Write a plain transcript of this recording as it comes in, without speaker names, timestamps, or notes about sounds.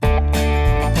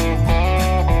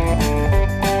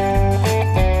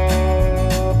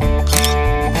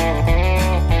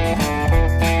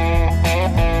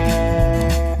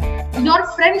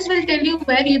will tell you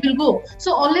where you will go.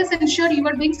 So always ensure you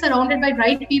are being surrounded by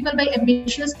right people, by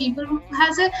ambitious people who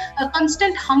has a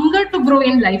constant hunger to grow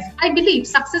in life. I believe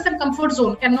success and comfort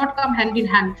zone cannot come hand in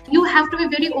hand. You have to be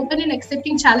very open in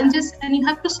accepting challenges, and you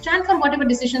have to stand for whatever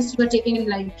decisions you are taking in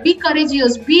life. Be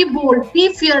courageous, be bold,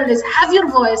 be fearless, have your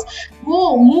voice,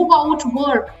 go, move out,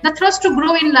 work. The thrust to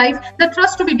grow in life, the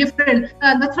thrust to be different,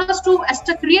 the thrust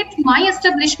to create my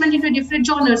establishment into different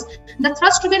genres, the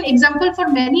thrust to be an example for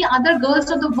many other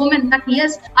girls or the women that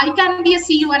yes, I can be a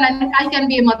CEO and I can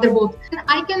be a mother both. And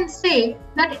I can say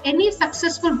that any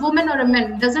successful woman or a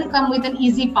man doesn't come with an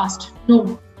easy past.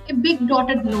 No, a big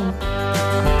dotted no.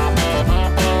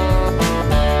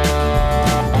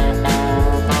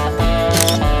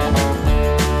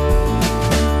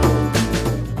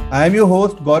 I am your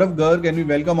host Gaurav Garg and we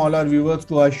welcome all our viewers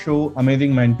to our show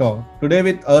Amazing Mentor. Today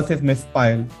with us is Miss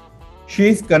Payel. She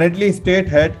is currently state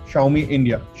head Xiaomi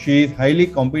India. She is highly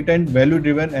competent,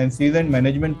 value-driven and seasoned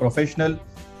management professional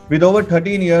with over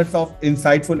 13 years of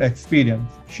insightful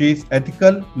experience. She is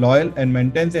ethical, loyal and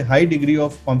maintains a high degree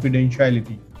of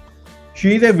confidentiality.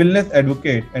 She is a wellness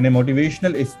advocate and a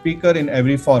motivational speaker in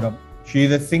every forum. She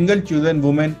is a single chosen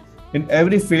woman in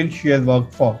every field she has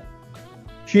worked for.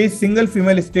 She is single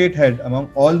female state head among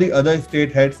all the other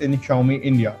state heads in Xiaomi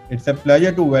India. It's a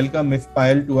pleasure to welcome Miss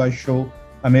Payel to our show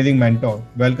Amazing Mentor.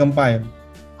 Welcome Payel.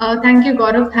 Thank you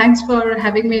Gaurav. Thanks for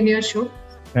having me in your show.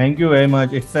 Thank you very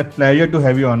much. It's a pleasure to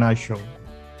have you on our show.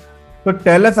 So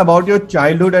tell us about your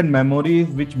childhood and memories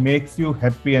which makes you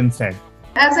happy and sad.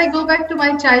 As I go back to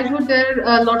my childhood, there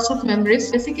are lots of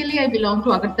memories. Basically, I belong to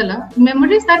Agartala.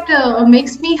 Memories that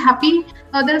makes me happy.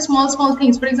 There are small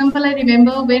things. For example, I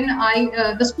remember when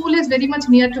the school is very much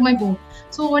near to my home.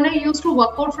 So when I used to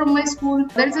walk out from my school,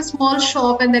 there is a small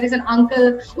shop and there is an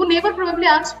uncle who never probably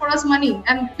asked for us money.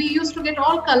 And we used to get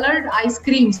all colored ice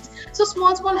creams. So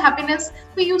small happiness.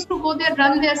 We used to go there,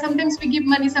 run there. Sometimes we give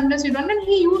money, sometimes we don't. And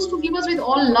he used to give us with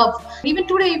all love. Even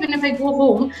today, even if I go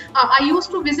home, I used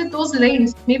to visit those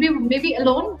lanes. Maybe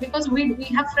alone because we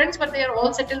have friends, but they are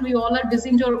all settled. We all are busy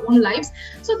into our own lives.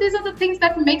 So these are the things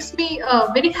that makes me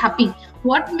very happy.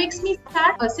 What makes me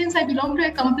sad? Since I belong to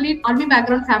a complete army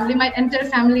background family, my entire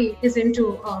family is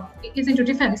into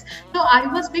defense. So I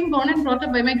was being born and brought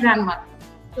up by my grandma.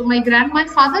 So my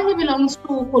father, he belongs to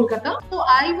Kolkata. So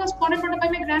I was born and brought up by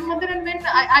my grandmother. And when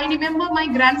I remember my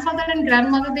grandfather and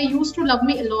grandmother, they used to love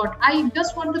me a lot. I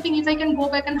just want to think if I can go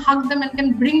back and hug them and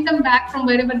can bring them back from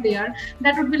wherever they are,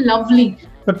 that would be lovely.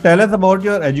 So tell us about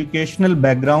your educational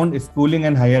background, schooling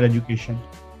and higher education.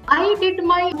 I did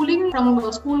my schooling from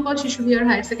a school called Shishu Vihar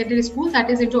Higher Secondary School, that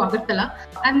is into Agartala.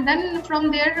 And then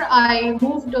from there, I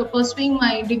moved pursuing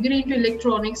my degree into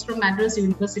electronics from Madras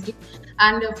University.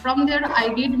 And from there,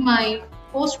 I did my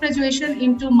post-graduation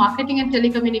into marketing and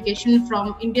telecommunication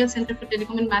from India Center for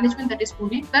Telecom and Management, that is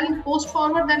Pune. Then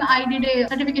post-forward, then I did a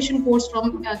certification course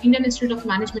from Indian Institute of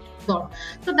Management. So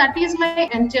that is my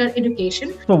entire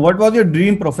education. So what was your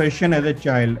dream profession as a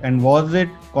child and was it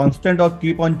constant or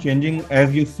keep on changing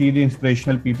as you see the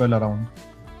inspirational people around?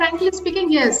 Frankly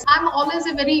speaking, yes. I'm always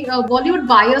a very Bollywood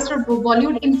biased or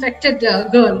Bollywood infected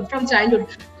girl from childhood.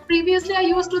 Previously, I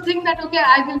used to think that, okay,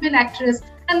 I will be an actress.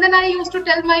 And then I used to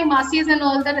tell my masis and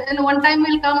all that, and one time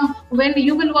will come when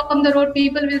you will walk on the road,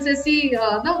 people will say, see,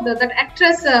 that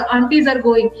actress aunties are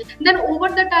going. Then over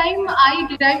the time, I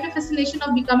derived a fascination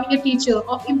of becoming a teacher,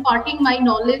 of imparting my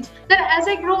knowledge. Then as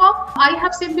I grow up, I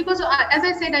have said, because as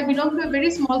I said, I belong to a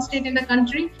very small state in the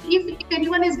country. If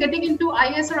anyone is getting into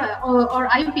IS or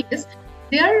IPS,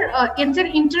 their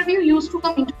interview used to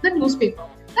come into the newspaper.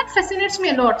 That fascinates me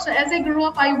a lot. So as I grew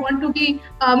up, I want to be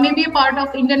maybe a part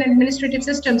of Indian administrative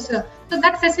systems. So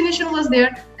that fascination was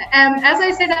there. As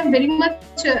I said, I'm very much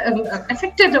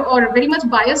affected or very much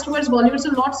biased towards Bollywood.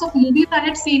 So lots of movies I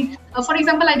had seen. For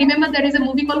example, I remember there is a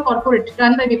movie called Corporate,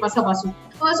 run by Bipasa Basu.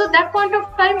 So that point of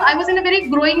time, I was in a very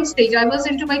growing stage. I was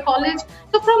into my college.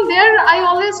 So from there, I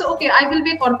always, okay, I will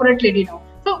be a corporate lady now.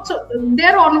 So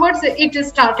there onwards, it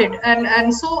started.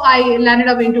 And so I landed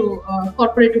up into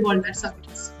corporate world. That's how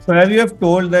it is. So as you have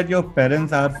told that your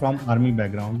parents are from army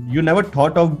background, you never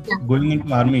thought of going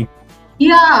into army?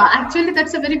 Yeah, actually,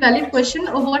 that's a very valid question.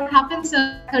 What happens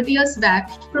 30 years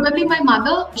back, probably my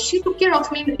mother, she took care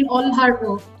of me in all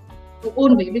her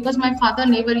own way because my father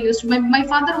never used to. My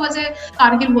father was a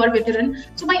Kargil war veteran.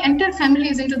 So my entire family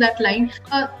is into that line.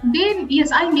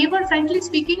 I never, frankly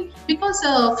speaking, because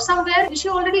somewhere she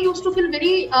already used to feel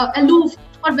very aloof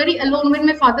or very alone when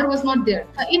my father was not there.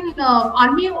 In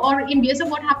army or in BSF,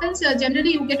 what happens?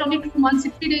 Generally, you get only 2 months,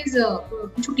 60 days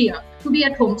chutiya to be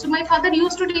at home. So my father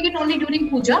used to take it only during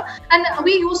puja, and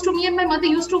me and my mother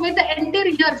used to wait the entire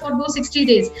year for those 60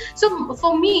 days. So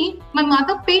for me, my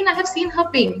mother pain, I have seen her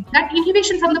pain. That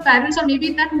inhibition from the parents, or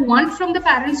maybe that want from the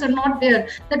parents, are not there.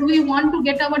 That we want to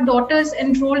get our daughters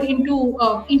enrolled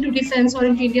into defense or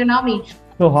into Indian Army.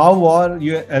 So how were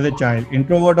you as a child,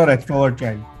 introvert or extrovert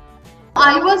child?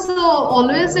 I was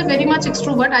always a very much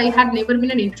extrovert. I had never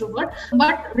been an introvert.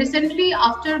 But recently,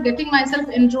 after getting myself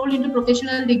enrolled into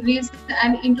professional degrees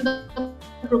and into the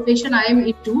profession I am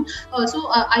into,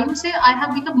 I would say I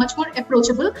have become much more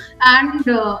approachable and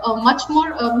much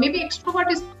more, maybe extrovert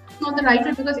is not the right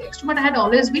word, because extrovert I had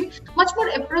always been much more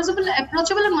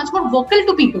approachable and much more vocal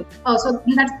to people. So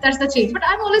that's the change. But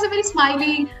I'm always a very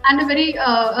smiley and a very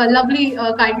lovely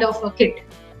kind of kid.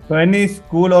 So any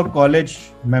school or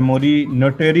college memory,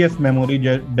 notorious memory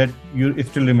that you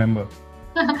still remember?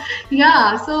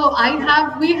 Yeah, so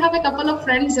we have a couple of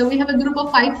friends. We have a group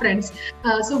of 5 friends.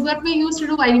 So what we used to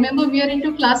do, I remember we are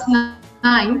into class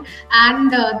 9,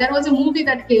 and there was a movie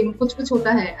that came, Kuch Kuch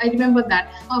Hota Hai. I remember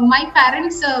that. My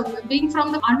parents, being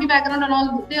from the army background and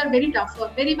all, they are very tough,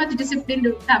 very much disciplined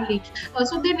family.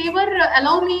 So they never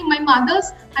allow me. My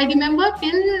mother's, I remember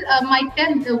till my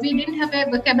 10th, we didn't have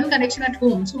a cable connection at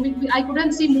home. So I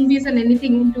couldn't see movies and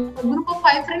anything. Into a group of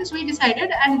 5 friends, we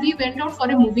decided, and we went out for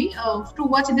a movie, to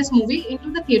watch this movie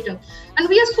into the theater. And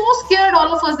we are so scared,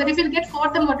 all of us, that if we'll get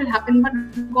caught, then what will happen? But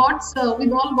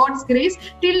with all God's grace,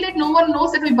 till that no one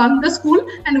knows that we bunked the school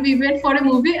and we went for a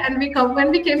movie, and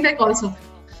when we came back also.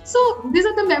 So these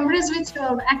are the memories which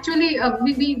actually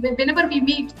we whenever we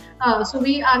meet, so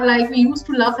we are like, we used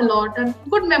to laugh a lot, and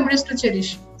good memories to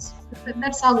cherish.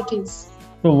 That's how it is.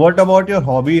 So what about your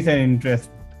hobbies and interests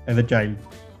as a child?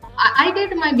 I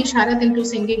did my Bisharat into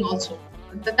singing also.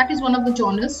 That is one of the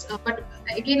genres. But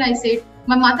again, I said,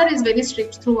 my mother is very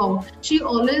strict throughout. She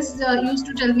always used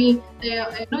to tell me,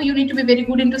 you need to be very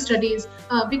good into studies,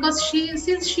 because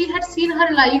since she had seen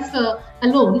her life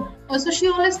alone, so she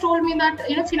always told me that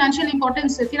financial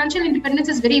independence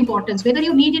is very important, whether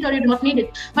you need it or you do not need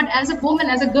it. But as a woman,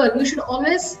 as a girl, you should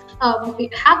always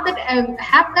have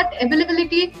that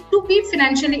availability to be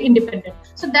financially independent.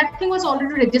 So that thing was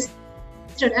already registered.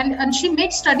 And she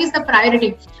made studies the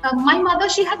priority. My mother,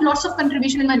 she had lots of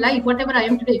contribution in my life, whatever I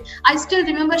am today. I still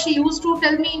remember she used to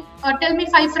tell me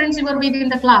 5 friends you were with in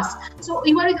the class. So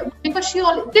because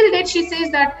till date she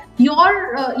says that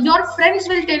your friends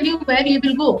will tell you where you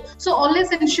will go. So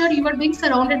always ensure you are being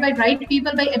surrounded by right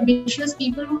people, by ambitious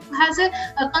people who has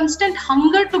a constant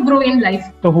hunger to grow in life.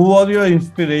 So who was your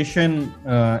inspiration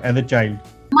as a child?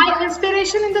 My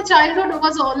inspiration in the childhood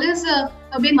was always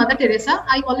being Mother Teresa.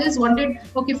 I always wanted,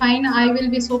 okay, fine, I will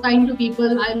be so kind to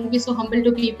people, I will be so humble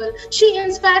to people. She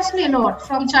inspires me a lot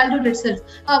from childhood itself.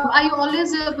 I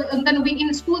always, then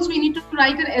in schools, we need to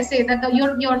write an essay that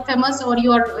you're famous, or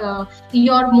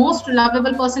your most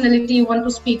lovable personality you want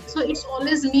to speak. So it's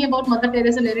always me about Mother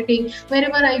Teresa narrating.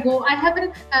 Wherever I go, I have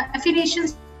an affiliation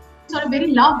or a very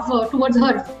love towards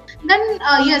her. Then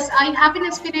yes, I have an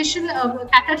inspiration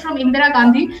catered from Indira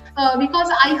Gandhi, because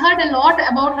I heard a lot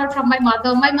about her from my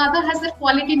mother. My mother has that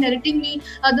quality narrating me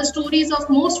the stories of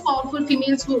most powerful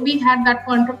females who we had that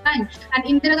point of time. And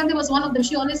Indira Gandhi was one of them.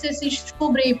 She always says she's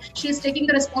so brave. She is taking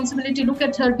the responsibility. Look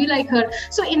at her, be like her.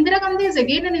 So Indira Gandhi is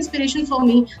again an inspiration for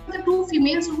me. The 2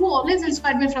 females who always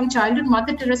inspired me from childhood,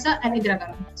 Mother Teresa and Indira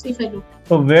Gandhi. So if I look.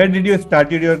 So where did you start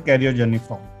your career journey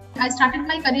from? I started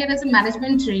my career as a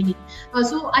management trainee.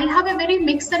 So I have a very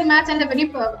mixed and match and a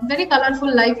very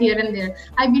colorful life here and there.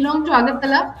 I belong to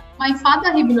Agartala. My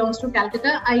father, he belongs to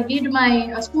Calcutta. I did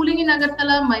my schooling in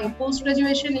Agartala, my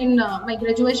post-graduation my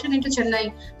graduation into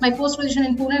Chennai, my post-graduation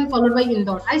in Pune, and followed by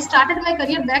Indore. I started my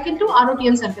career back into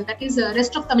ROTM circle, that is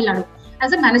rest of Tamil Nadu,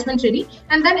 as a management trainee.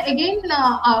 And then again,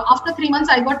 after 3 months,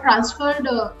 I got transferred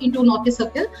into Northeast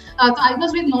circle. So I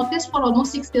was with Northeast for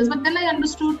almost 6 years, but then I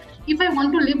understood, if I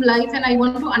want to live life and I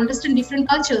want to understand different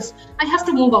cultures, I have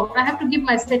to move out. I have to give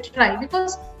myself a try,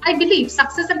 because I believe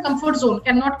success and comfort zone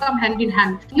cannot come hand in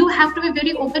hand. You have to be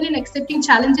very open in accepting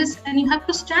challenges, and you have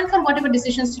to stand for whatever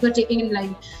decisions you are taking in life.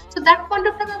 So that point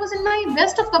of time, I was in my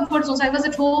best of comfort zones. I was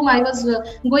at home. I was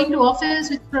going to office,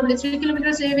 which probably 3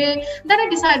 kilometers away. Then I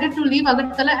decided to leave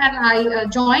Agartala, and I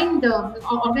joined an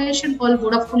organization called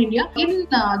Vodafone India in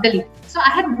Delhi. So I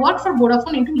had worked for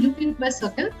Vodafone into UP West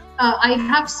Circle. I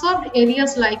have served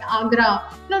areas like Agra.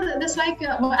 This like,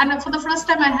 and for the first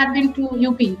time I had been to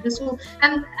UP. So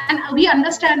and we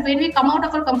understand when we come out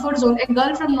of our comfort zone. A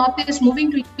girl from Northeast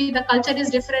moving to UP, the culture is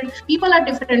different, people are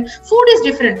different, food is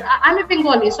different. I'm a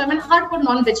Bengali, so I'm a hardcore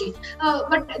non-veggie.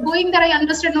 But going there, I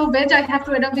understand no veg I have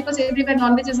to adapt because everywhere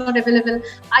non-veg is not available.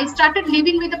 I started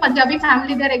living with a Punjabi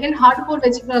family. They're again hardcore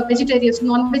vegetarians.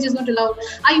 Non-veg is not allowed.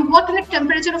 I work in a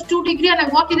temperature of 2 degrees and I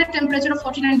work in a temperature of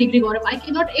 49 degree. Gaurav. I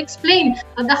cannot explain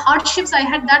the hardships I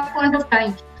had that point of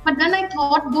time. But then I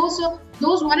thought those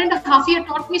 1.5 years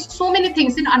taught me so many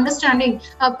things in understanding.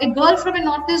 A girl from a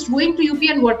Northeast going to UP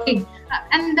and working.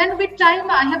 And then with time,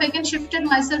 I have again shifted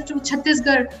myself to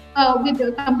Chhattisgarh with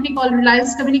a company called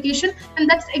Reliance Communication. And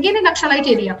that's again in Naxalite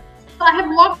area. So I have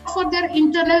worked for their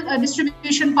internal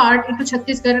distribution part into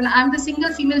Chhattisgarh, and I'm the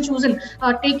single female chosen,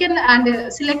 taken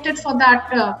and selected for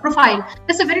that profile.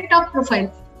 It's a very tough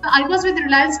profile. I was with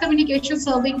Reliance Communication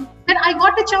serving. Then I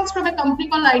got a chance from a company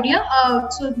called Idea.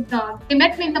 They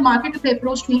met me in the market, they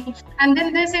approached me, and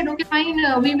then they said, "Okay, fine,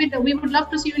 we would love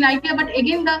to see you in Idea, but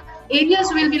again the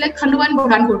areas will be like Khandwa and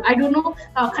Burhanpur. I don't know,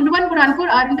 Khandwa and Burhanpur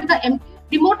are into the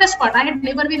remotest part. I had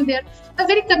never been there.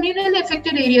 Very communally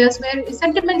affected areas where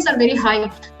sentiments are very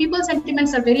high. People's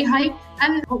sentiments are very high.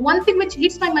 And one thing which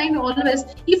hits my mind always,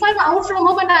 if I'm out from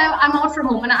home and I'm out from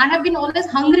home, and I have been always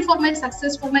hungry for my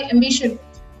success, for my ambition.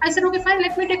 I said, okay, fine,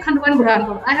 let me take Khandwa and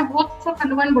Burhanpur. I have worked for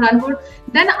Khandwa and Burhanpur.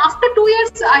 Then after 2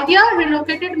 years, Idea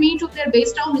relocated me to their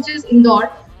base town, which is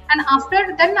Indore. And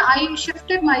after then, I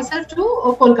shifted myself to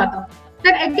Kolkata.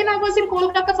 Then again, I was in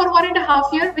Kolkata for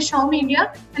 1.5 years with Xiaomi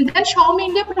India. And then Xiaomi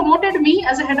India promoted me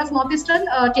as a head of Northeastern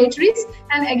territories.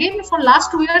 And again, for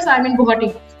last 2 years, I'm in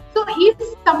Guwahati. So if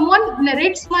someone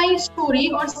narrates my story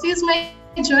or sees my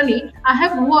journey, I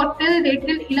have worked till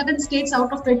 11 states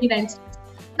out of 29 states.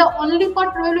 The only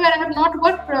part probably where I have not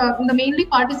worked, the mainly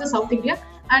part is the South India.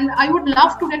 And I would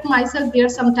love to get myself there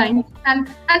sometime. And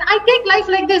I take life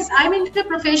like this. I'm into a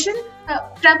profession.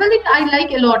 Traveling, I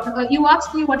like a lot. You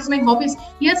asked me what is my hobbies.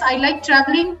 Yes, I like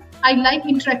traveling. I like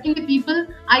interacting with people.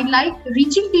 I like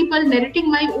reaching people, narrating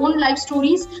my own life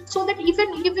stories, so that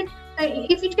even if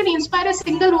it can inspire a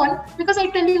single one, because I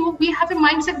tell you, we have a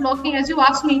mindset blocking. As you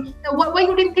asked me, why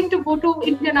you didn't think to go to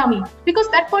Indian Army? Because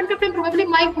that point of time, probably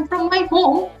from my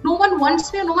home, no one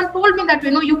wants me, no one told me that,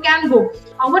 you can go.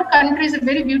 Our country is a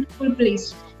very beautiful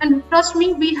place. And trust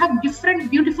me, we have different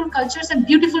beautiful cultures and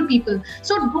beautiful people.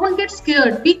 So don't get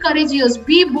scared. Be courageous,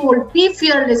 be bold, be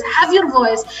fearless, have your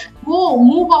voice, go,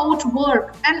 move out,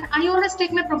 work. And I always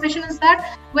take my profession as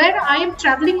that, where I am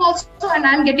traveling also and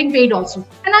I'm getting paid also.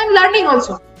 And I'm learning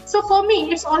also. So for me,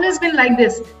 it's always been like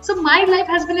this. So my life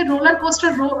has been a roller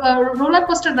coaster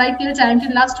ride till time,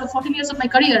 till last 14 years of my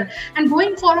career. And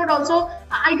going forward also,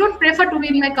 I don't prefer to be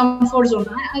in my comfort zone.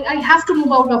 I have to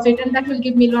move out of it, and that will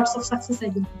give me lots of success, I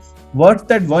believe. What's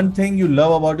that one thing you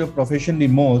love about your profession the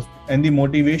most and the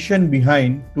motivation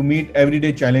behind to meet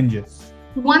everyday challenges?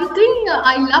 One thing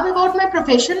I love about my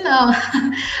profession,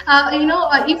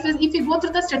 if you go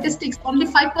through the statistics, only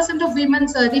 5% of women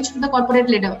reach the corporate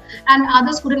ladder, and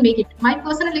others couldn't make it. My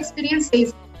personal experience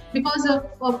says, because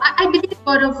I believe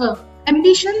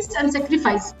ambitions and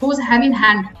sacrifice goes hand in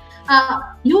hand.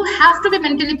 You have to be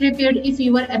mentally prepared if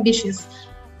you are ambitious.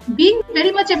 Being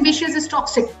very much ambitious is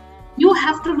toxic. You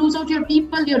have to lose out your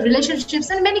people, your relationships,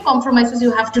 and many compromises you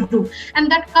have to do,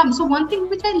 and that comes. So one thing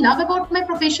which I love about my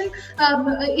profession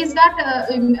is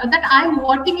that I'm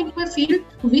working into a field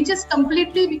which is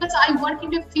completely, because I work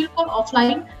into a field called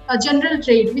offline general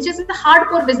trade, which is the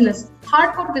hardcore business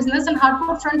and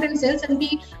hardcore front end sales. And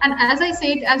as I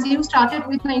said, as you started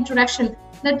with my introduction,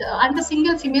 that I'm the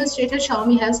single female status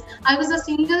Xiaomi has. I was a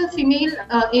single female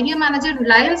area manager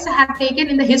Reliance had taken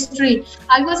in the history.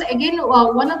 I was again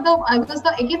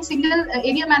single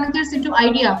area managers into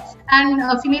Idea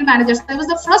and female managers. I was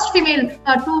the first female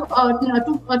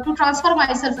to transfer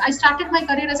myself. I started my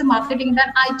career as a marketing,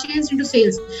 then I changed into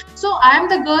sales. So I am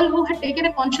the girl who had taken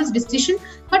a conscious decision.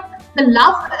 But the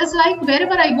love is like,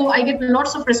 wherever I go, I get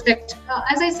lots of respect.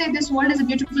 As I say, this world is a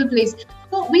beautiful place.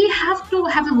 So we have to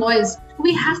have a voice.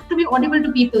 We have to be audible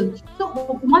to people. So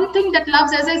one thing that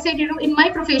loves, as I said, in my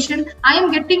profession, I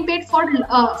am getting paid for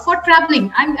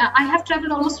traveling. I have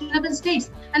traveled almost 11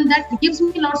 states, and that gives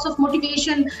me lots of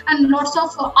motivation and lots of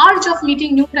urge of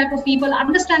meeting new type of people,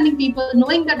 understanding people,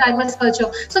 knowing the diverse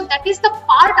culture. So that is the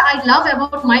part I love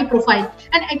about my profile.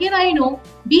 And again, I know,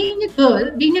 being a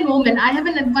girl, being a woman, I have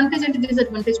an advantage and a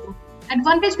disadvantage.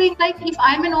 Advantage being like, if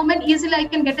I'm a woman, easily I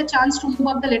can get a chance to move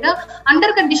up the ladder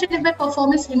under condition if my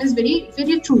performance remains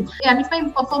very true and if my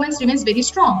performance remains very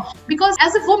strong. Because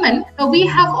as a woman, we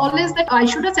have always that, I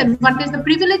should have said, advantage, the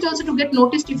privilege also to get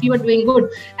noticed if you are doing good.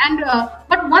 And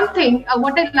but one thing,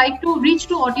 what I like to reach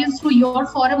to audience through your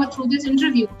forum or through this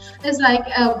interview is like,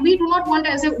 we do not want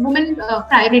as a woman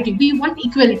priority. We want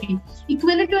equality.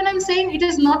 Equality, when I'm saying, it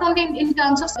is not only in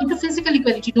terms of into physical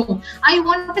equality. No, I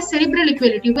want a cerebral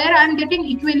equality where I'm getting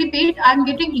equally paid, I'm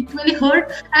getting equally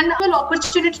heard, and equal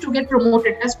opportunity to get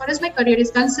promoted as far as my career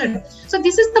is concerned. So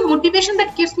this is the motivation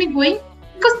that keeps me going.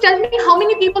 Because tell me, how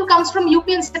many people comes from UP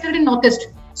and settled in Northeast?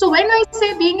 So when I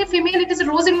say being a female, it is a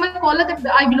rose in my collar that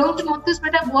I belong to Northeast,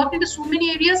 but I've worked into so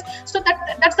many areas. So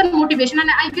that's the motivation, and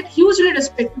I get hugely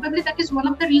respect. Probably that is one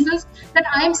of the reasons that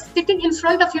I am sitting in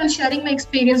front of you and sharing my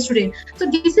experience today. So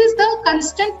this is the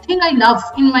constant thing I love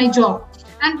in my job.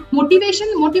 And motivation,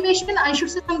 I should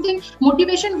say something,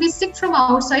 motivation we seek from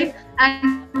outside,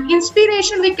 and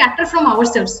inspiration we cater from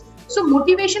ourselves. So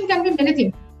motivation can be many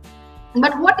things.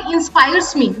 But what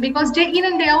inspires me, because day in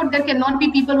and day out, there cannot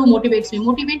be people who motivates me.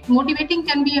 Motivating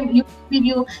can be a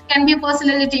video, can be a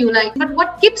personality you like. But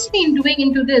what keeps me in doing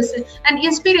into this, and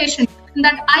inspiration,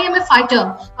 that I am a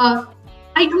fighter.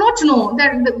 I do not know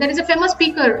that there is a famous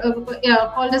speaker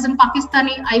called as in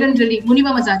Pakistani iron rally,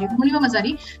 Muniba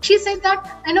Mazari. She said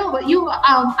that, I know you.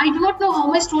 I do not know how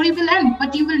my story will end,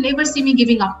 but you will never see me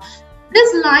giving up.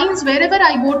 These lines, wherever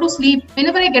I go to sleep,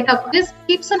 whenever I get up, this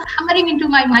keeps on hammering into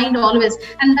my mind always,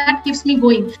 and that keeps me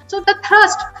going. So the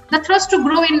thrust to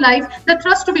grow in life, the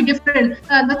thrust to be different,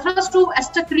 the thrust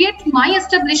to create my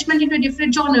establishment into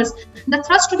different genres, the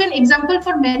thrust to be an example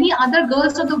for many other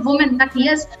girls or the women that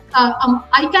yes,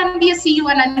 I can be a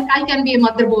CEO and I can be a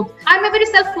mother both. I'm a very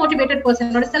self-motivated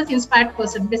person or a self-inspired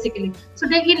person, basically. So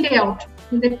day in, day out,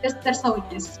 that's how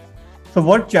it is. So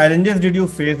what challenges did you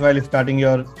face while starting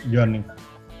your journey?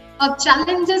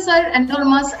 Challenges are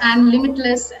enormous and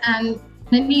limitless, and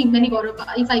many, Gaurav,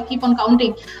 if I keep on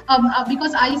counting,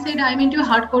 because I said I'm into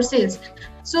hardcore sales.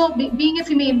 So being a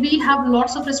female, we have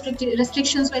lots of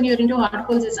restrictions when you're into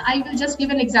hardcore sales. I will just give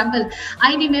an example.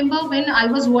 I remember when I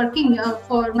was working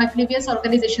for my previous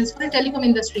organizations for the telecom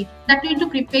industry, that into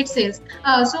prepaid sales.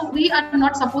 So we are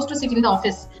not supposed to sit in the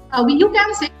office. You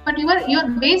can sit, but your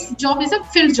base job is a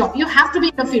field job. You have to be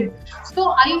in the field.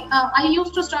 So I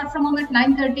used to start from home at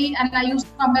 9:30, and I used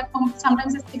to come back home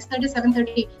sometimes at 6:30,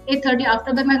 7:30, 8:30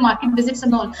 after my market visits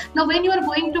and all. Now, when you are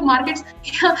going to markets,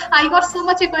 I got so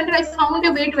much acquainted. I found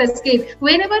a way to escape.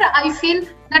 Whenever I feel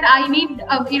that I need,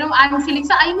 I'm feeling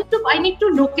so I need to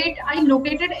locate. I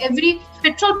located every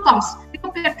petrol pumps.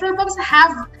 Petrol pumps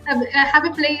have a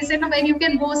place, when you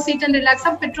can go sit and relax.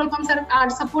 Some petrol pumps are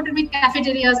supported with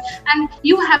cafeterias, and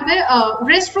you have a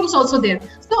restrooms also there.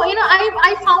 So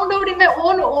I found out in my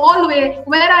own way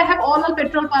where I have all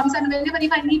petrol pumps, and whenever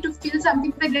if I need to feel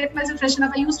something to get myself freshen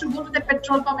up, I used to go to the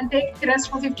petrol pump and take a rest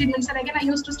for 15 minutes, and again I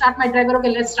used to start my driver.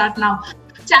 Okay, let's start now.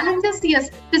 Challenges, yes.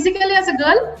 Physically as a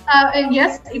girl,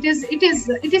 yes, it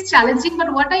is challenging.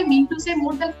 But what I mean to say,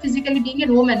 more than physically being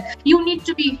a woman, you need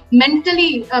to be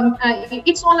mentally.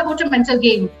 It's all about your mental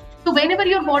game. So whenever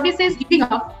your body says giving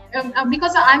up,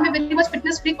 because I'm a very much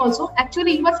fitness freak also.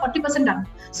 Actually, you are 40% done.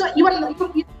 So you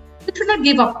should not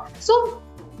give up. So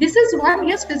this is one,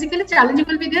 yes, physically challenging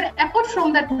will be there. Apart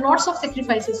from that, lots of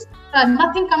sacrifices.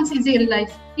 Nothing comes easy in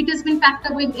life. It has been packed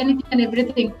up with anything and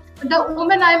everything. The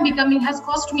woman I am becoming has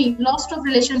cost me lots of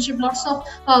relationship, lots of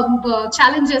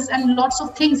challenges, and lots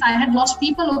of things. I had lost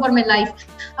people over my life.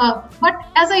 But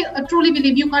as I truly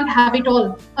believe, you can't have it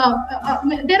all.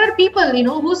 There are people,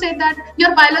 who say that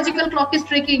your biological clock is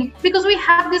ticking, because we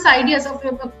have these ideas of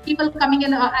people coming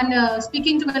in and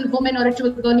speaking to a woman or to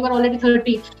a girl. You are already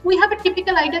 30. We have a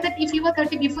typical idea that if you are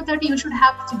 30, before 30, you should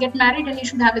have to get married and you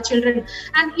should have a children.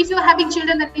 And if you are having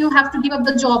children, then you have to give up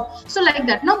the job. So like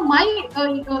that. Now,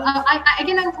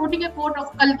 I'm quoting a quote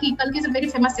of Kalki. Kalki is a very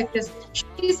famous actress.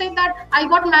 She said that I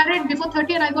got married before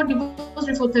 30 and I got divorced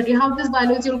before 30. How this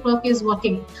biological clock is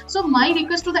working. So my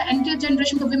request to the entire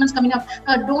generation of women coming up,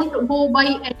 don't go by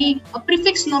any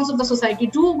prefix norms of the society.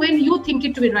 Do when you think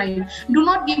it to be right. Do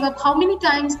not give up. How many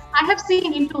times I have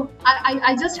seen into,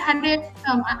 I just had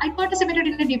I participated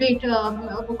in a debate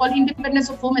called Independence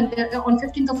of Women on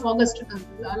 15th of August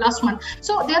last month.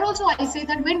 So there also I say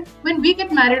that when we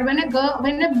get married, when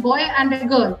a boy and a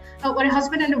girl, or a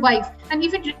husband and a wife, and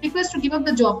if it requests to give up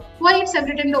the job, why it's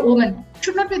separating the woman? It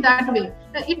should not be that way.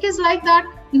 It is like that.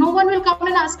 No one will come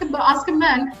and ask a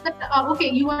man that okay,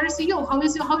 you are a CEO,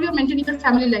 how you're maintaining your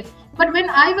family life. But when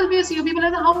I will be a CEO, people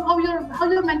are like, how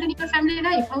you're maintaining your family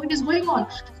life, how it is going on.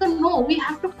 So no, we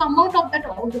have to come out of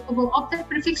that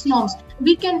prefix norms.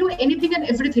 We can do anything and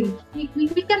everything. We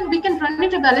can run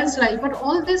it a balanced life. But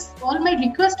all my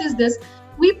request is this: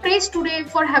 we praise today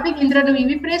for having Indra Navi,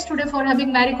 we praise today for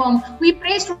having Mary Kom, we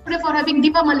praise today for having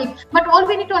Deepa Malik. But all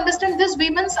we need to understand, these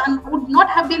women would not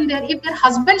have been there if their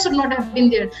husbands would not have been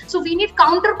there. So we need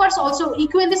counterparts also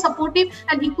equally supportive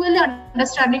and equally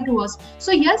understanding to us.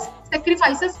 So yes,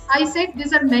 sacrifices, I said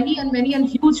these are many and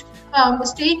huge.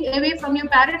 Staying away from your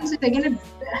parents is again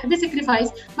a heavy sacrifice.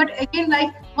 But again, like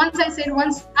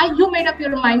you made up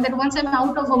your mind that once I'm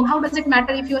out of home, how does it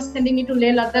matter if you're sending me to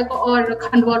Leh Ladakh or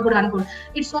Khandwa or Burhanpur?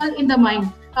 It's all in the mind.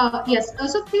 Yes.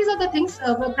 So these are the things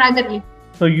primarily.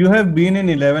 So you have been in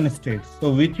 11 states.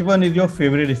 So which one is your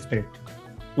favorite state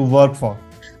to work for?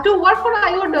 To work for,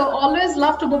 I would always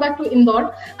love to go back to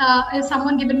Indore. As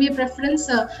someone given me a preference,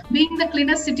 being the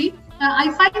cleanest city.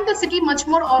 I find the city much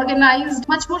more organized,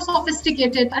 much more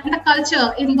sophisticated, and the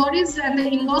culture. Indores and the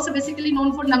Indores are basically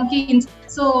known for namkeens.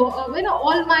 So,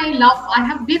 all my love, I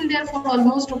have been there for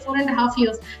almost 4.5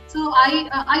 years. So,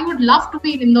 I would love to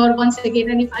be in Indore once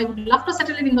again, and if I would love to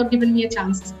settle in Indore, given me a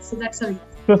chance. So that's all.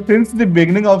 So, since the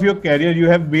beginning of your career, you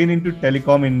have been into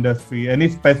telecom industry. Any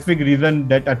specific reason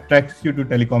that attracts you to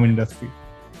telecom industry?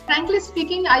 Frankly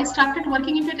speaking, I started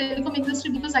working into telecom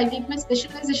industry because I did my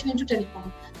specialization into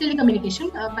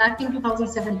telecommunication back in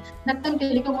 2007. That time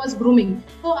telecom was booming.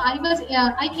 So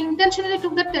I intentionally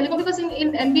took that telecom because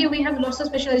in MBA we have lots of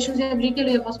specializations. We have retail,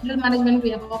 we have hospital management,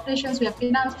 we have operations, we have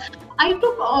finance. I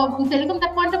took telecom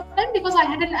that point of time because I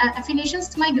had an affiliation.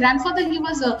 My grandfather, he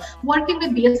was working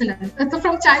with BSNL. So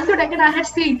from childhood again, I had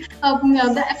seen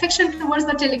the affection towards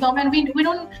the telecom, and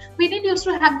we didn't used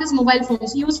to have these mobile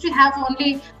phones. We used to have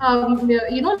only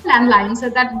landlines,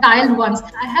 that dialed ones.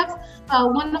 I have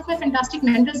one of my fantastic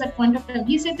mentors at point of time.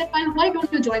 He said that, why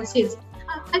don't you join sales?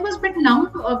 I was a bit numb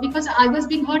because I was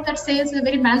being heard that sales is a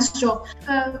very man's job,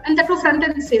 and that was front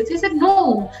end sales. He said,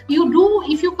 no, you do.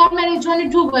 If you come and you join, you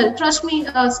do well. Trust me,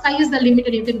 sky is the limit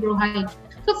and you can grow high.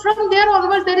 So from there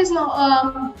onwards, there is no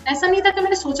ऐसा नहीं था कि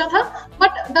मैंने सोचा था,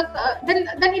 but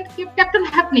then it kept on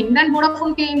happening. Then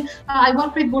Vodafone came. I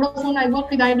worked with Vodafone. I worked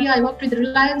with Idea. I worked with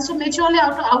Reliance. So majorly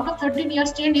out of 13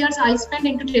 years, 10 years, I spent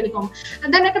into telecom.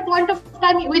 And then at a point of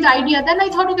time with Idea, then I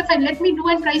thought, okay, fine, let me do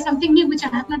and try something new, which I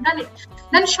have not done it.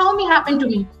 Then Xiaomi happened to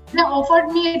me. They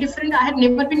offered me I had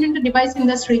never been in the device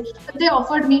industry, but they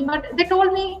offered me, but they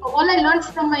told me, all I learned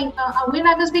from when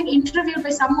I was being interviewed by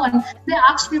someone, they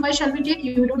asked me, why shall we take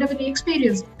you? You don't have any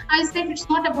experience. I said, it's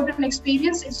not about an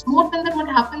experience. It's more than that what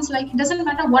happens. Like, it doesn't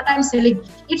matter what I'm selling.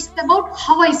 It's about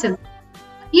how I sell.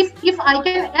 If I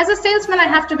can, as a salesman, I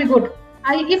have to be good.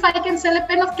 If I can sell a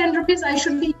pen of 10 rupees, I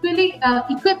should be equally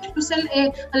equipped to sell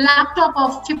a laptop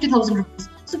of 50,000 rupees.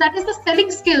 So that is the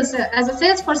selling skills. As a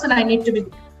salesperson, I need to be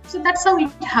good. So that's how it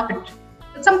happened.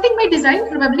 Something by design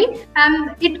probably,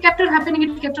 and it kept on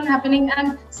happening.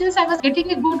 And since I was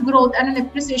getting a good growth and an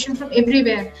appreciation from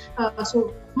everywhere,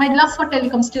 so my love for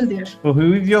telecom still there. So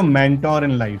who is your mentor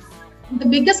in life? The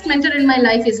biggest mentor in my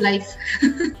life is life.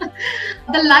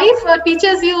 The life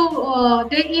teaches you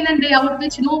day in and day out,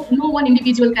 which no one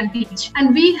individual can teach,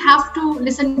 and we have to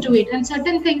listen to it. And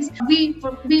certain things we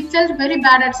felt very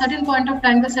bad at certain point of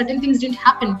time, but certain things didn't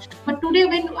happen. But today,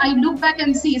 when I look back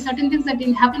and see certain things that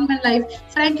didn't happen in my life,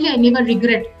 frankly, I never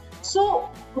regret. So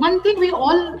one thing we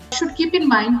all should keep in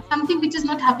mind: something which is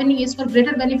not happening is for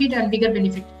greater benefit and bigger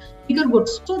benefit. Bigger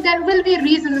goods. So there will be a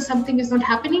reason that something is not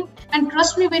happening. And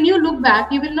trust me, when you look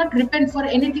back, you will not repent for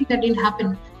anything that didn't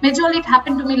happen. Majorly, it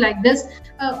happened to me like this.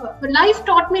 Life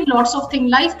taught me lots of things.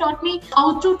 Life taught me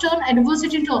how to turn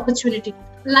adversity into opportunity.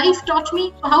 Life taught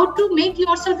me how to make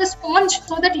yourself a sponge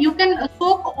so that you can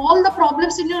soak all the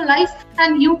problems in your life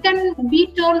and you can be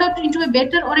turned out into a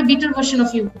better or a better version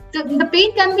of you. The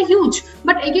pain can be huge,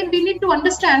 but again, we need to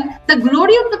understand the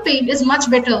glory of the pain is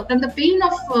much better than the pain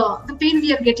of the pain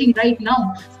we are getting right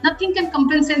now. Nothing can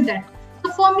compensate that.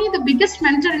 So for me, the biggest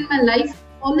mentor in my life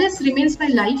always remains my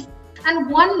life. And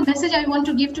one message I want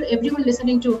to give to everyone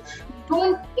listening to: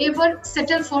 don't ever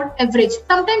settle for average.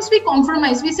 Sometimes we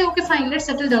compromise. We say, okay, fine, let's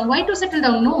settle down. Why to settle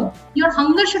down? No. Your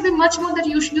hunger should be much more that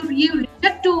you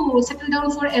get to settle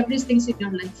down for everything in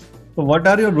your life. So what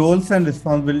are your roles and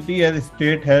responsibility as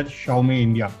state head Xiaomi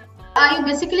India? I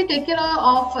basically take care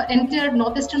of entire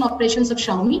northeastern operations of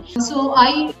Xiaomi. So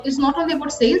it's not only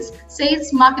about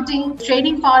sales, marketing,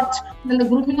 training part, then the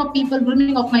grooming of people,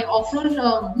 grooming of my off-road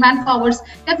manpowers,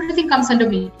 everything comes under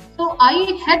me. So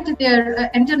I head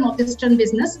their entire northeastern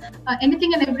business.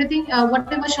 Anything and everything,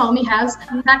 whatever Xiaomi has,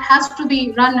 that has to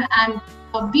be run and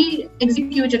be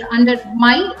executed under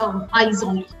my eyes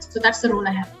only. So that's the role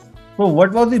I have. So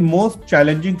what was the most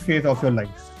challenging phase of your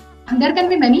life? There can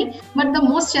be many, but the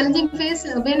most challenging phase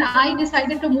when I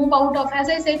decided to move out of, as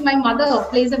I said, my mother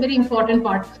plays a very important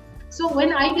part. So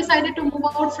when I decided to move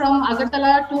out from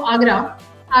Agartala to Agra,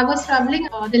 I was traveling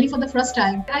Delhi for the first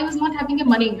time. I was not having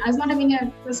money. I was not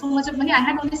having so much of money. I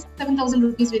had only 7,000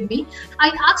 rupees with me.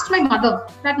 I asked my mother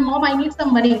that, Mom, I need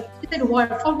some money. She said,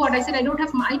 what? For what? I said, I don't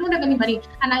have any money,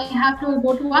 and I have to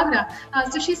go to Agra.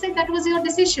 So she said, that was your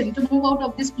decision to move out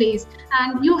of this place,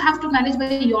 and you have to manage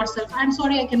by yourself. I'm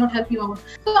sorry, I cannot help you out.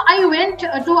 So I went to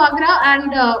Agra,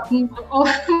 and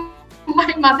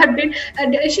my mother did.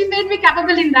 She made me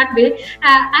capable in that way.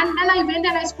 And then I went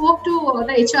and I spoke to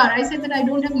the HR. I said that I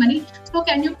don't have money. So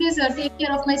can you please take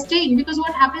care of my staying? Because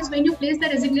what happens when you place the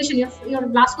resignation, your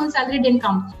last month's salary didn't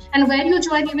come. And where you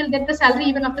join, you will get the salary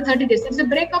even after 30 days. It's a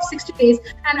break of 60 days.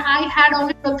 And I had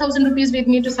only 12,000 rupees with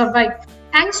me to survive.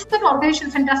 Thanks to that organization,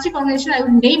 fantastic organization, I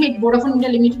would name it Vodafone India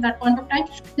Limited at that point of time.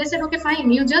 They said, okay, fine,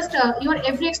 you just, your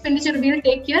every expenditure will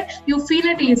take care, you feel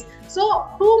at ease. So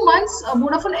 2 months,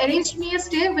 Vodafone arranged me a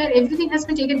stay where everything has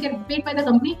been taken care, paid by the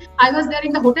company. I was there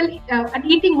in the hotel and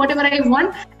eating whatever I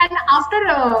want. And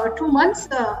after 2 months,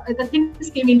 the things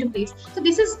came into place. So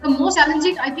this is the most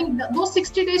challenging. I think those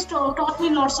 60 days taught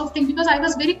me lots of things because I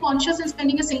was very conscious in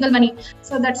spending a single money.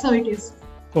 So that's how it is.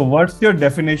 So what's your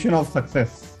definition of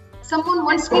success? Someone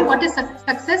wants me, what is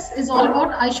success is all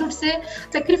about, I should say,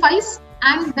 sacrifice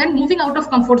and then moving out of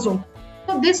comfort zone.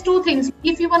 So these two things,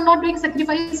 if you are not doing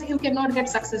sacrifice, you cannot get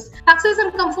success. Success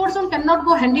and comfort zone cannot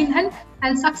go hand in hand,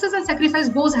 and success and sacrifice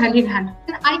goes hand in hand.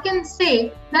 And I can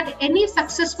say that any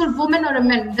successful woman or a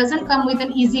man doesn't come with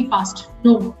an easy past.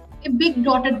 No. A big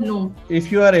dotted no.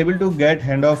 If you are able to get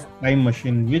hand of time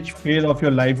machine, which phase of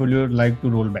your life would you like to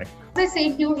roll back? As I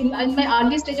said to you, in my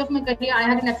early stage of my career, I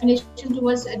had an affiliation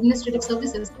towards administrative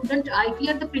services. I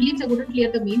cleared the prelims, I couldn't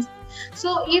clear the mains.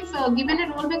 So if given a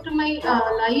rollback to my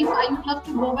life, I would love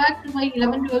to go back to my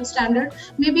 11-12 standard,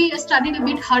 maybe studied a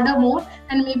bit harder more,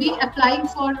 and maybe applying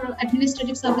for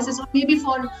administrative services, or maybe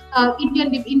for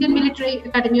Indian Military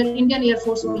Academy or Indian Air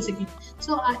Force basically.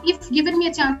 So if given me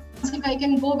a chance, if I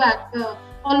can go back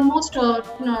almost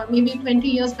maybe 20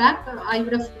 years back, I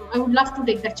would love to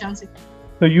take that chance.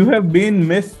 So you have been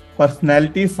Miss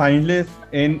Personality finalist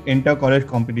in inter-college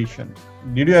competition.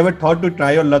 Did you ever thought to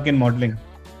try your luck in modeling?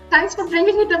 Thanks for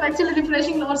bringing it up. Actually,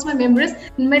 refreshing lots my memories.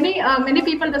 Many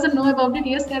people doesn't know about it.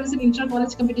 Yes, there was an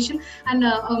inter-college competition, and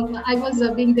I was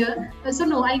being there. So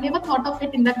no, I never thought of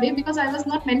it in that way because I was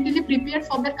not mentally prepared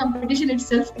for that competition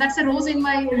itself. That's a rose in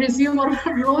my resume or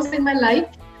rose in my life.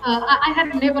 I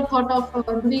had never thought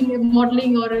of doing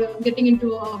modeling or getting into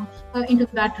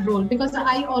that role because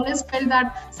I always felt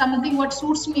that something what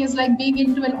suits me is like being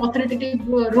into an authoritative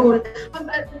role.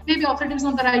 Maybe authoritative is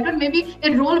not the right word. Maybe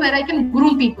a role where I can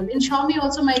groom people. In Xiaomi,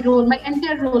 also my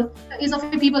entire role is of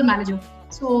a people manager.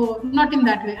 So not in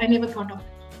that way. I never thought of it.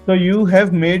 So you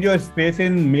have made your space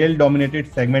in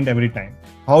male-dominated segment every time.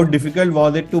 How difficult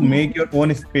was it to make your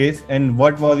own space, and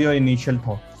what was your initial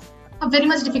thought? Very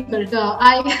much difficult.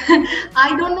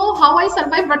 I don't know how I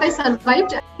survived, but I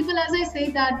survived. People, as I say,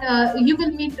 that you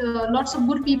will meet lots of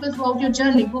good people throughout your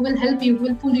journey who will help you, who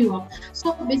will pull you up.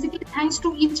 So basically, thanks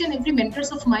to each and every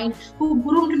mentors of mine who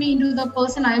groomed me into the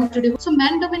person I am today. So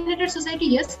man-dominated society,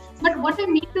 yes. But what I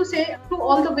need to say to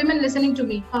all the women listening to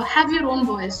me, have your own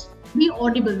voice. Be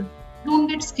audible. Don't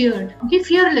get scared. Be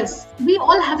fearless. We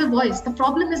all have a voice. The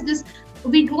problem is this.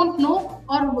 We don't know,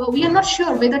 or we are not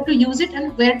sure whether to use it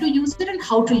and where to use it and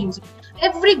how to use it.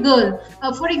 Every girl,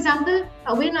 for example,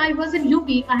 when I was in UP,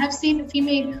 I have seen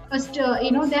female,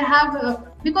 they have,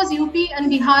 because UP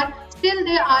and Bihar, still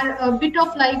they are a bit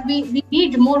of like, we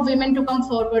need more women to come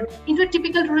forward into a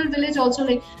typical rural village also,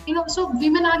 so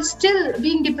women are still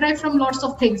being deprived from lots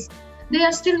of things. They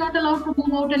are still not allowed to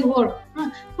move out and work.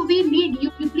 So we need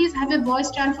you please have a voice,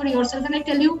 stand for yourself. And I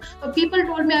tell you, people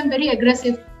told me I'm very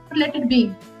aggressive. Let it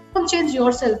be. Don't change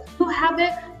yourself. You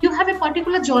have a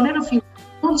particular genre of you.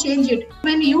 Don't change it.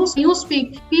 When you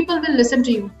speak, people will listen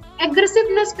to you.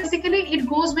 Aggressiveness, basically, it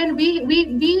goes when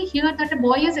we hear that a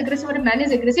boy is aggressive or a man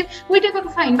is aggressive. We take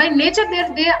it fine. By nature,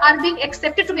 they are being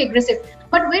accepted to be aggressive.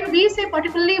 But when we say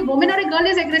particularly a woman or a girl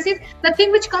is aggressive, the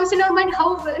thing which comes in our mind,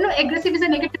 how aggressive is a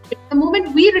negative. The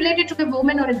moment we relate it to a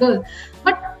woman or a girl,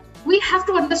 but We have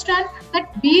to understand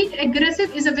that being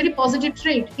aggressive is a very positive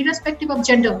trait, irrespective of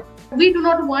gender. We do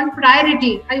not want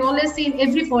priority. I always say in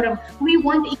every forum, we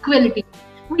want equality.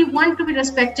 We want to be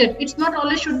respected. It's not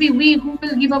always should be we who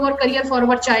will give our career for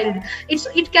our child.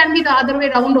 It can be the other way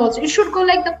around also. It should go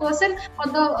like the person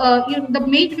or the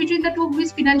mate between the two who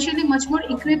is financially much more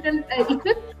equipped and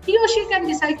he or she can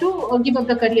decide to give up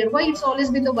the career. Why it's always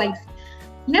been the wife?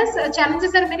 Yes,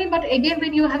 challenges are many, but again,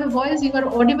 when you have a voice, you are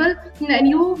audible, and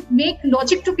you make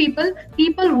logic to people,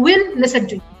 people will listen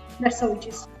to you. That's how it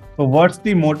is. So, what's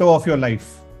the motto of your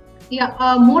life? Yeah,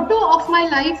 motto of my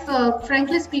life,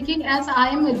 frankly speaking, as I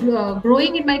am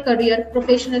growing in my career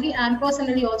professionally and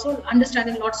personally, also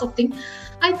understanding lots of things.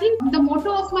 I think the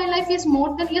motto of my life is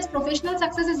more than, yes, professional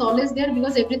success is always there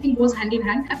because everything goes hand in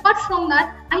hand. Apart from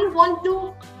that, I want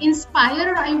to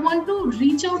inspire, I want to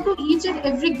reach out to each and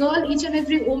every girl, each and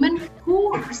every woman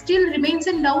who still remains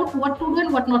in doubt what to do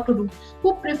and what not to do,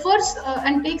 who prefers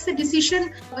and takes a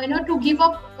decision, to give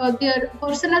up their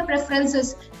personal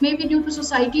preferences, maybe due to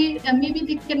society, and maybe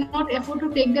they cannot afford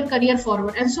to take their career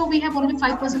forward. And so we have only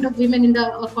 5% of women in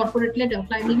the corporate ladder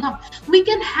climbing up. We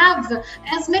can have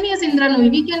as many as Indra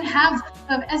Nooyi, we can have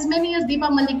as many as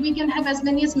Deepa Malik, we can have as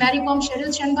many as Mary Kom, Cheryl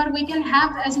Shanbar, we can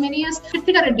have as many as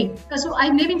Kritika Reddy. So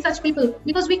I'm naming such people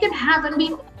because we can have, and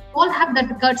we all have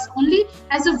that guts. Only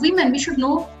as a women we should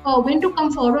know when to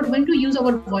come forward, when to use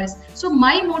our voice. So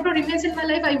my motto remains in my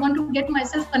life, I want to get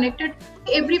myself connected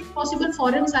every possible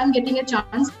forums. I'm getting a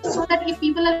chance, so that if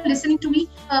people are listening to me,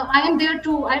 I am there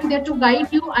to guide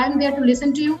you, I am there to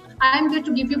listen to you, I am there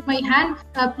to give you my hand.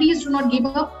 Please do not give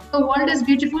up. The world is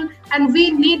beautiful and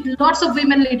we need lots of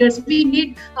women leaders. We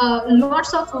need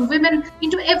lots of women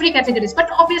into every categories,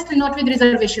 but obviously not with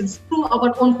reservations, through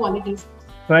our own qualities.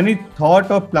 So, any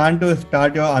thought or plan to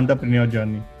start your entrepreneur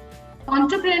journey?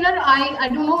 Entrepreneur, I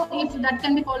don't know if that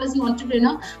can be called as an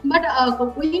entrepreneur, but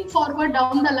going forward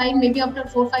down the line, maybe after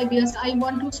 4-5 years, I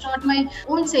want to start my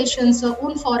own sessions,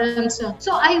 own forums.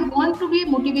 So I want to be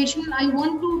motivational. I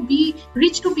want to be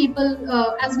rich to people,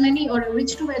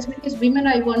 rich to as many as women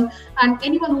I want, and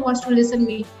anyone who wants to listen to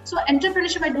me. So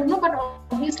entrepreneurship, I don't know, but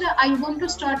obviously I want to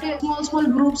start a small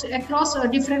groups across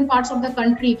different parts of the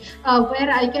country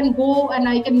where I can go and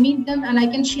I can meet them and I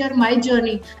can share my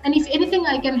journey. And if anything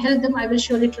I can help them, I will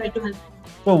surely try to help.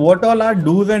 So, what all are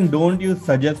do's and don't you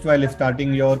suggest while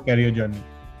starting your career journey?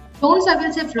 Don'ts, I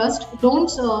will say first.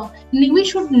 Don'ts, we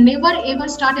should never ever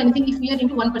start anything if we are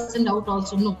into 1% doubt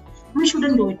also. No, we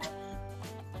shouldn't do it.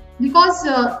 Because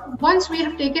once we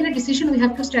have taken a decision, we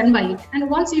have to stand by it. And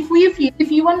once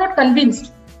if you are not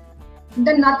convinced,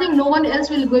 then no one else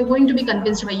will going to be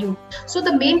convinced by you. So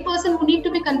the main person who need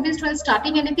to be convinced while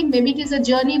starting anything, maybe it is a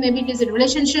journey, maybe it is a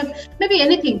relationship, maybe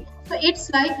anything. So it's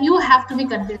like you have to be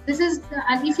convinced.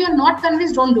 And if you're not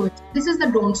convinced, don't do it. This is the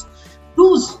don'ts.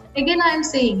 Do's, again I am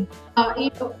saying,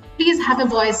 please have a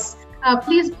voice.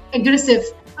 Please be aggressive.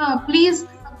 Please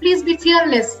be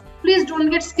fearless. Please don't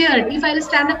get scared. If I'll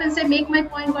stand up and say, make my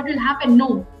point, what will happen?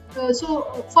 No. So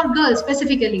for girls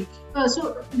specifically,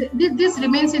 this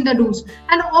remains in the do's.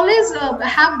 And always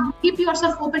keep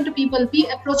yourself open to people, be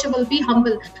approachable, be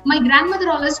humble. My grandmother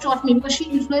always taught me, because she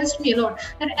influenced me a lot,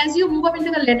 that as you move up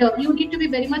into the ladder, you need to be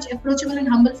very much approachable and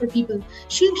humble for people.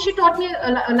 She taught me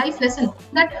a life lesson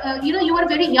that you are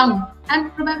very young,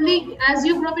 and probably as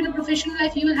you grow up in a professional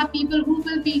life, you will have people who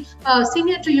will be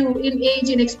senior to you in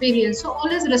age and experience. So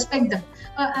always respect them,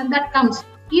 and that comes.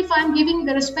 If I'm giving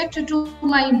the respect to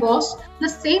my boss, the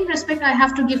same respect I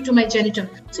have to give to my janitor.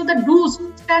 So the do's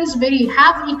stands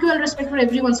have equal respect for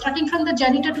everyone, starting from the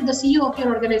janitor to the CEO of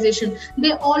your organization.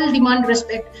 They all demand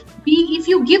respect. If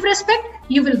you give respect,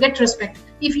 you will get respect.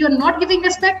 If you're not giving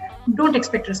respect, don't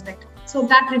expect respect. So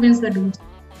that remains the do's.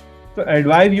 So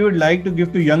advice you would like to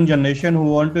give to young generation who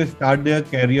want to start their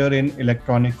career in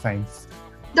electronic science?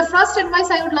 The first advice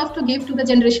I would love to give to the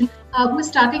generation who is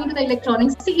starting into the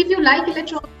electronics. See, if you like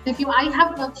electronics,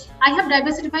 I have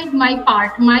diversified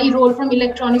my role from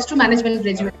electronics to management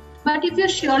graduate. But if you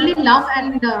surely love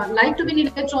and like to be in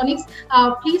electronics,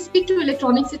 please speak to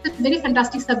electronics. It's a very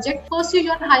fantastic subject. Pursue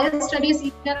your higher studies.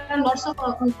 There are lots of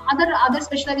other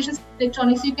specializations in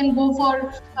electronics. You can go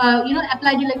for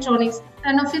applied electronics.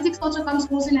 And physics also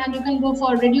goes in hand. You can go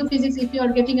for radio physics if you are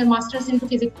getting a master's into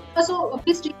physics. So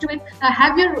please stick to it.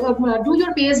 Do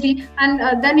your PhD,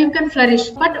 and then you can flourish.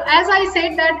 But as I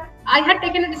said that, I had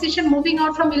taken a decision moving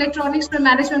out from electronics to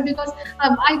management because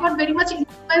I got very much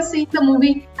influenced seeing the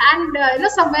movie,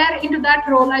 and somewhere into that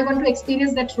role I want to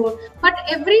experience that role. But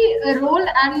every role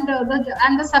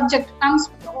and the subject comes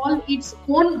with all its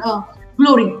own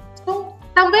glory. So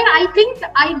Somewhere I think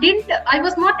I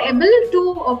was not able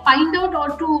to find out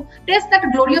or to test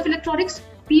that glory of electronics.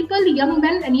 People, young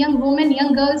men and young women,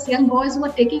 young girls, young boys who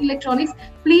are taking electronics,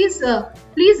 please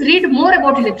read more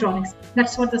about electronics.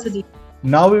 That's what the suggestion.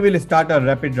 Now we will start a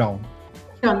rapid round.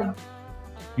 Surely.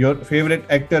 Your favorite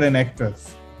actor and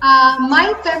actress?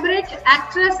 My favorite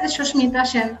actress is Shushmita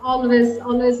Sen, always,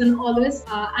 and always.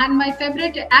 And my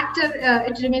favorite actor,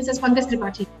 it remains as Pankaj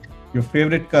Tripathi. Your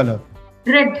favorite color?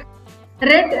 Red.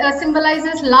 Red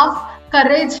symbolizes love,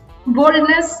 courage,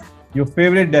 boldness. Your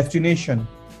favorite destination?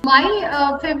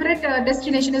 My favorite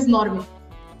destination is Norway.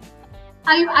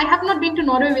 I have not been to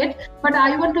Norway yet, but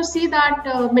I want to see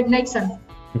that midnight sun.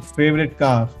 Your favorite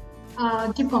car?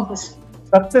 Jeep Compass.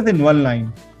 Success in one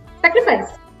line?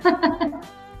 Sacrifice.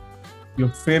 Your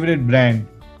favorite brand?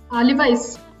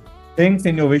 Levi's. Things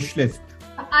in your wish list?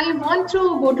 I want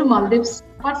to go to Maldives.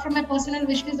 Apart from my personal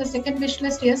wish list, the second wish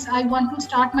list is I want to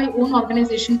start my own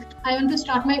organization. I want to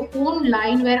start my own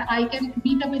line where I can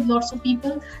meet up with lots of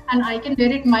people and I can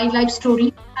narrate my life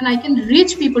story and I can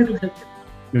reach people to help them.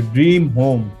 Your dream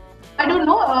home? I don't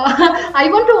know. I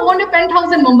want to own a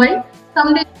penthouse in Mumbai.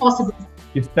 Someday possible.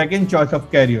 Your second choice of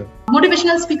career?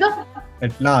 Motivational speaker.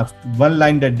 At last, one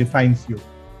line that defines you.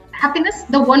 Happiness,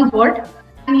 the one word.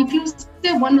 And if you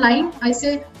say one line, I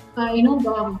say, a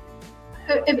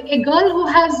girl who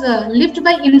has lived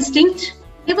by instinct,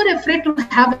 never afraid to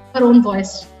have her own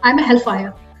voice. I'm a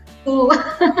hellfire. So,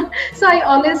 so I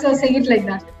always say it like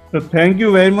that. So thank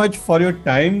you very much for your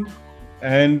time.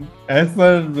 And as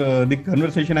per the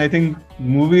conversation, I think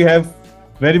movie have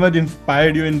very much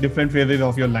inspired you in different phases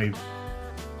of your life.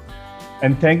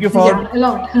 And thank you for a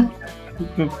lot.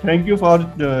 So thank you for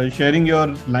sharing your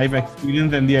life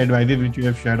experience and the advices which you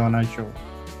have shared on our show.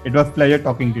 It was a pleasure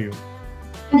talking to you.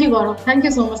 Thank you, Gaurav. Thank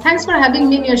you so much. Thanks for having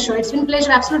me in your show. It's been a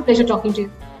pleasure, absolute pleasure talking to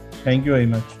you. Thank you very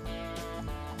much.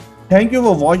 Thank you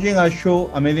for watching our show,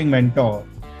 Amazing Mentor.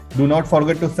 Do not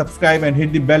forget to subscribe and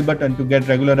hit the bell button to get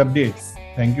regular updates.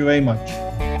 Thank you very much.